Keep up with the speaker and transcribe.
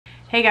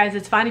Hey guys,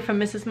 it's Vani from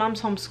Mrs.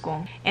 Mom's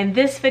Homeschool. In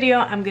this video,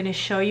 I'm going to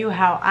show you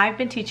how I've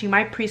been teaching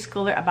my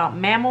preschooler about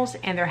mammals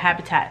and their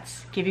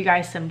habitats. Give you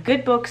guys some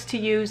good books to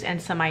use and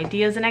some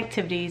ideas and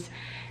activities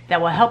that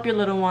will help your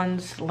little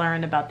ones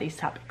learn about these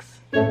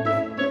topics.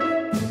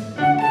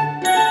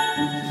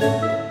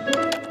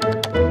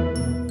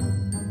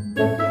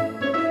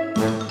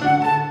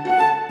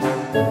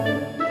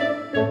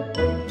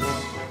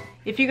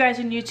 If you guys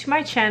are new to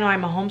my channel,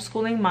 I'm a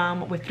homeschooling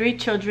mom with 3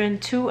 children,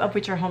 2 of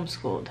which are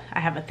homeschooled. I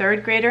have a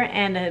 3rd grader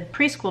and a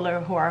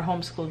preschooler who are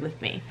homeschooled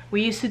with me.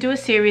 We used to do a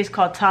series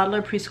called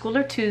Toddler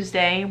Preschooler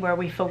Tuesday where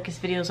we focus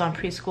videos on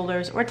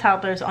preschoolers or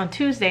toddlers on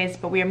Tuesdays,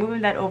 but we are moving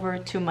that over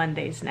to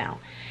Mondays now.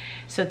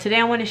 So today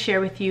I want to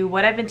share with you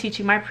what I've been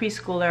teaching my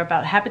preschooler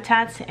about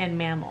habitats and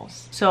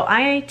mammals. So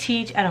I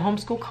teach at a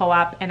homeschool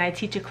co-op and I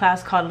teach a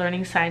class called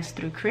Learning Science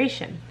Through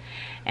Creation.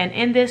 And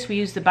in this, we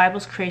use the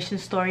Bible's creation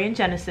story in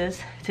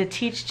Genesis to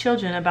teach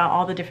children about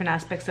all the different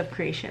aspects of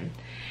creation.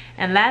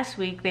 And last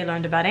week, they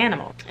learned about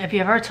animals. If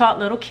you ever taught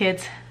little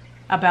kids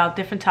about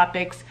different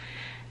topics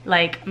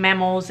like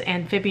mammals,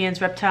 amphibians,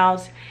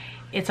 reptiles,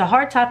 it's a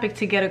hard topic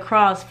to get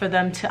across for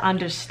them to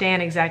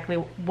understand exactly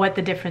what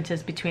the difference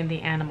is between the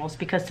animals.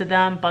 Because to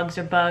them, bugs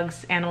are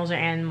bugs, animals are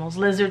animals,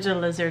 lizards are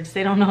lizards.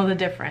 They don't know the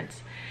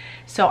difference.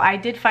 So I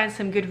did find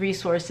some good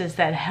resources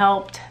that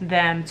helped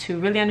them to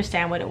really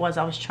understand what it was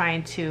I was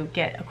trying to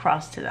get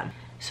across to them.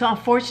 So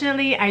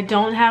unfortunately, I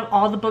don't have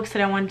all the books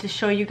that I wanted to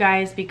show you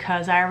guys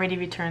because I already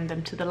returned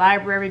them to the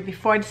library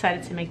before I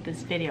decided to make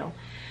this video.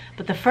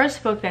 But the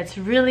first book that's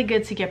really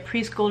good to get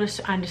preschoolers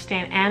to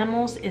understand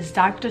animals is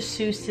Dr.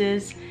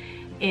 Seuss's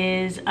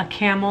Is a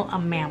Camel a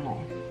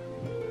Mammal?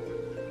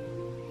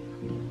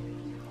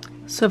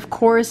 So of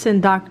course,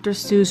 in Dr.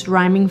 Seuss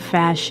rhyming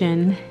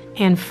fashion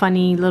and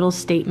funny little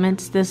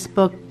statements, this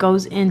book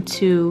goes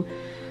into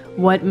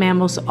what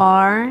mammals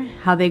are,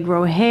 how they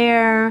grow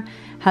hair,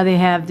 how they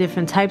have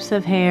different types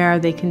of hair.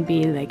 They can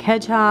be like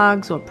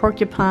hedgehogs or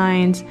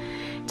porcupines.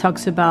 It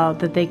talks about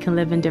that they can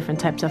live in different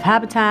types of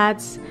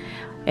habitats.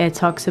 It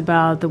talks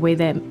about the way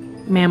that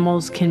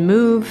mammals can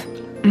move.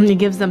 It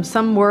gives them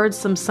some words,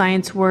 some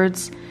science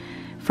words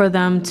for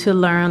them to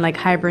learn, like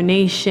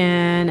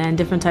hibernation and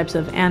different types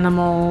of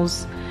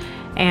animals.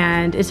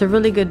 And it's a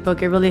really good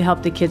book. It really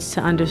helped the kids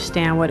to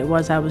understand what it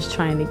was I was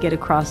trying to get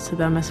across to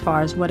them as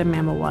far as what a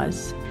mammal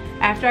was.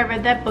 After I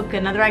read that book,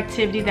 another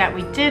activity that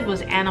we did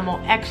was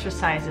animal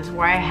exercises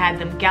where I had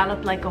them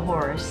gallop like a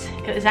horse.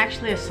 It was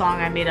actually a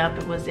song I made up.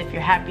 It was If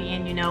You're Happy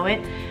and You Know It.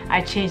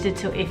 I changed it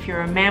to If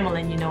You're a Mammal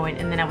and You Know It,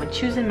 and then I would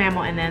choose a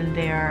mammal and then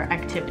their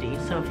activities.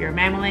 So if you're a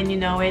mammal and you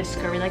know it,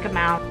 scurry like a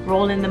mouse,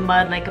 roll in the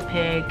mud like a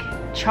pig,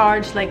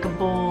 charge like a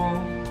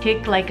bull,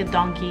 kick like a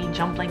donkey,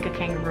 jump like a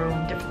kangaroo,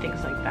 different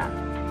things like that.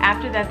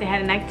 After that, they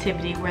had an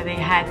activity where they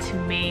had to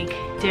make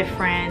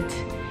different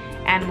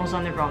animals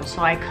on their own.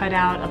 So I cut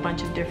out a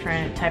bunch of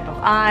different type of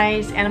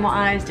eyes, animal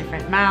eyes,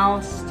 different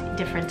mouths,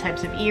 different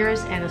types of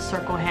ears, and a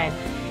circle head.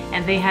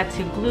 And they had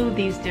to glue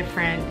these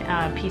different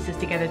pieces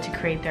together to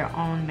create their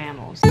own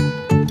mammals.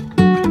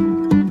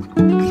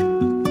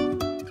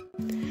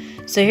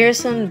 So here's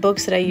some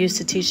books that I used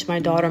to teach my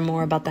daughter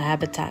more about the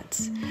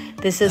habitats.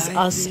 This is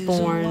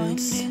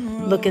Usborne's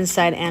Look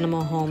Inside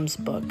Animal Homes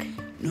book.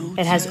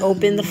 It has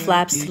opened the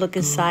flaps to look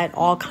inside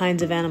all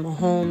kinds of animal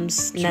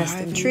homes, nest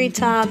in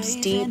treetops,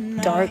 deep,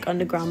 dark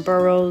underground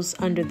burrows,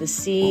 under the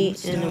sea,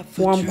 in a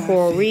warm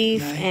coral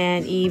reef,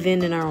 and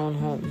even in our own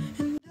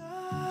home.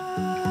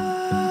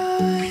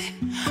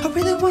 I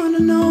really wanna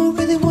know,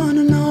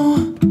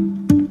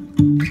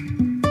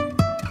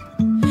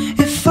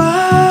 if I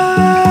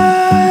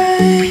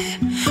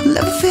will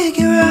ever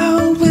figure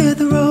out where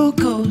the road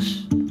goes.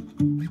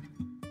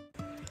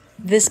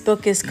 This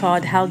book is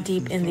called How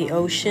Deep in the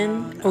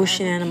Ocean?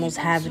 Ocean Animals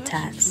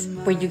Habitats,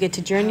 where you get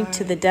to journey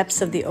to the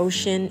depths of the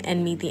ocean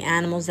and meet the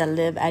animals that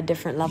live at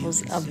different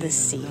levels of the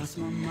sea.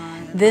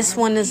 This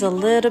one is a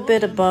little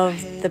bit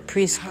above the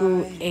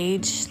preschool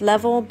age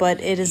level, but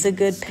it is a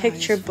good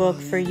picture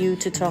book for you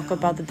to talk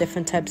about the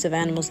different types of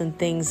animals and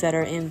things that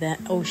are in the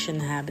ocean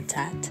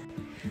habitat.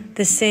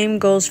 The same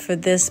goes for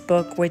this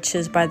book, which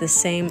is by the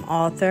same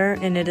author,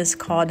 and it is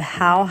called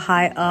How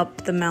High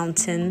Up the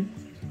Mountain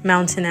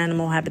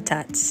Animal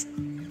Habitats.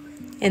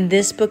 In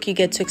this book, you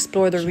get to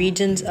explore the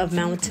regions of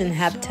mountain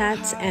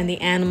habitats and the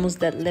animals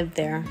that live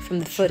there, from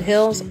the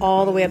foothills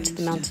all the way up to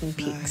the mountain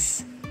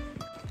peaks.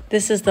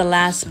 This is the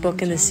last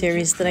book in the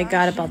series that I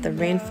got about the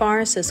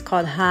rainforest. It's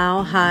called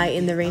How High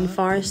in the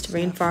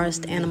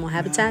Rainforest Animal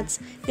Habitats.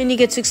 And you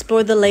get to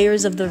explore the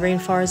layers of the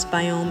rainforest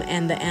biome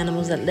and the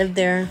animals that live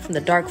there, from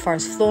the dark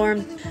forest floor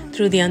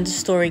through the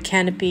understory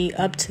canopy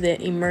up to the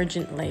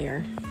emergent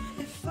layer.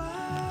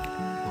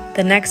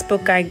 The next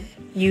book I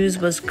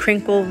used was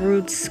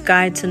Crinkleroot's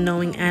Guide to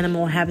Knowing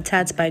Animal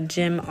Habitats by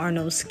Jim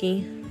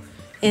Arnosky.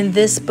 In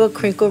this book,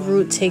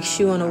 Crinkleroot takes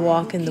you on a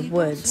walk in the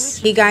woods.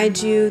 He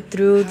guides you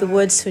through the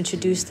woods to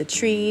introduce the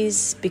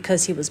trees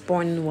because he was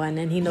born in one,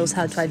 and he knows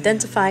how to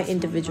identify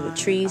individual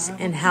trees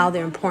and how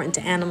they're important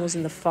to animals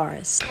in the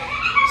forest.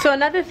 So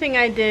another thing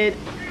I did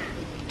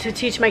to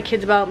teach my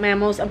kids about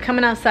mammals, I'm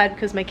coming outside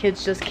because my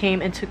kids just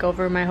came and took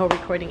over my whole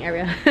recording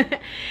area,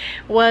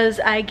 was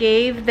I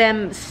gave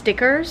them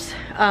stickers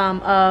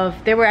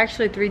they were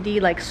actually 3D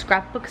like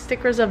scrapbook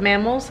stickers of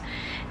mammals,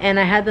 and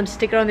I had them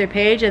stick it on their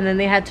page, and then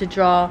they had to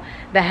draw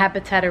the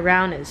habitat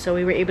around it. So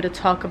we were able to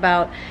talk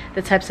about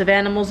the types of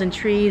animals and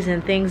trees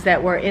and things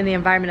that were in the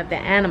environment of the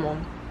animal.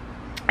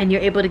 And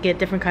you're able to get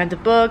different kinds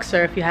of books,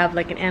 or if you have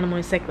like an animal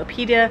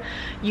encyclopedia,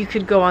 you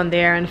could go on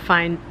there and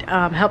find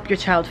help your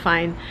child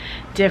find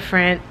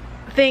different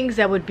things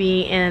that would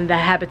be in the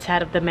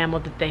habitat of the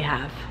mammal that they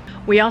have.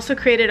 We also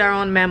created our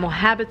own mammal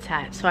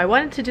habitat. So I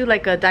wanted to do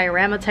like a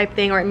diorama type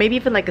thing, or maybe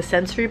even like a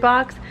sensory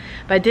box,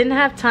 but I didn't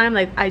have time.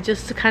 Like, I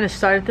just kind of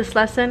started this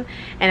lesson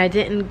and I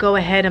didn't go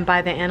ahead and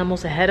buy the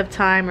animals ahead of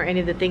time or any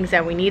of the things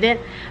that we needed,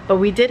 but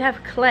we did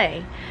have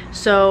clay.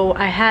 So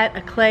I had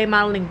a clay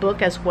modeling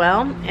book as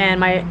well, and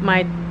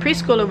my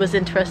preschooler was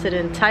interested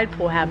in tide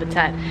pool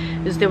habitat.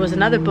 There was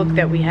another book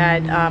that we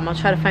had, I'll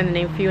try to find the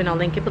name for you and I'll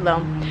link it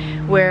below,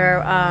 where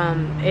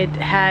it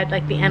had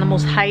like the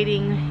animals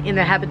hiding in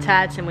their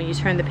habitats, and when you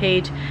turn the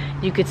page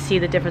you could see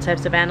the different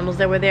types of animals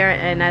that were there.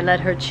 And I let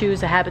her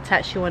choose a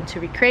habitat she wanted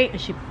to recreate,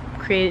 and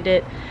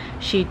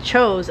she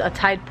chose a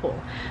tide pool.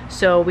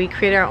 So we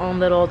created our own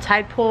little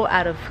tide pool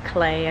out of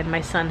clay, and my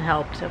son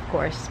helped, of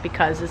course,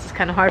 because this is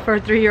kind of hard for a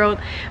 3-year-old,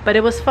 but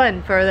it was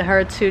fun for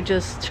her to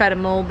just try to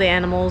mold the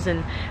animals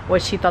and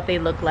what she thought they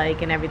looked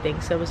like and everything.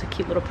 So it was a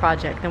cute little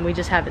project, and we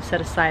just have it set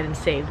aside and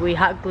saved. We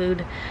hot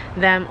glued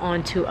them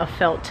onto a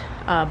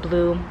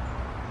blue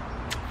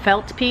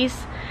felt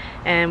piece,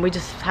 and we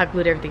just hot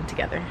glued everything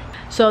together.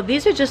 So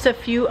these are just a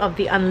few of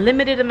the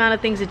unlimited amount of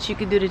things that you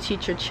can do to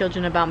teach your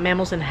children about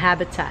mammals and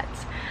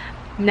habitats.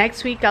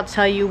 Next week I'll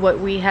tell you what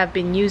we have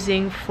been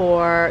using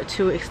we're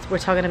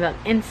talking about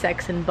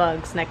insects and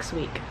bugs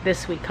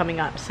this week coming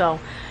up. So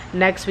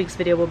next week's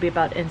video will be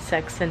about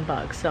insects and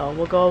bugs. So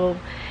we'll go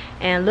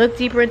and look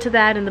deeper into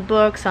that in the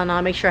books, and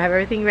I'll make sure I have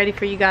everything ready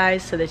for you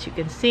guys so that you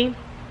can see.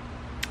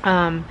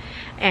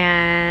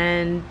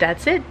 And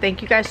that's it.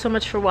 Thank you guys so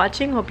much for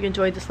watching. Hope you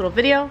enjoyed this little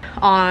video.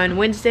 On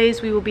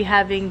Wednesdays we will be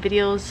having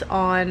videos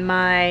on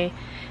my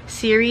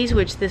series,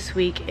 which this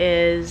week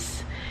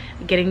is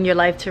getting your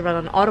life to run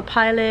on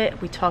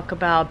autopilot. We talk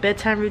about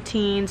bedtime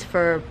routines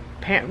for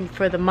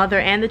the mother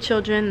and the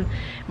children,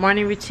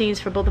 morning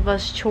routines for both of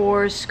us,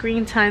 chores,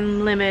 screen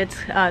time limits,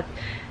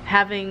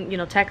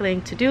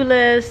 tackling to-do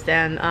lists,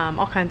 and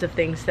all kinds of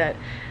things that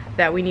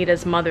we need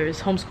as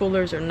mothers,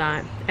 homeschoolers or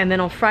not. And then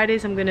on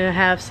Fridays I'm gonna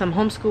have some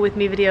homeschool with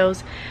me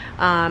videos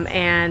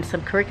and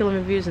some curriculum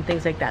reviews and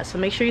things like that. So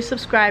make sure you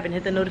subscribe and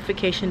hit the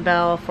notification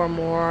bell for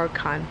more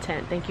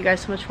content. Thank you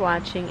guys so much for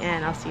watching,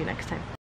 and I'll see you next time.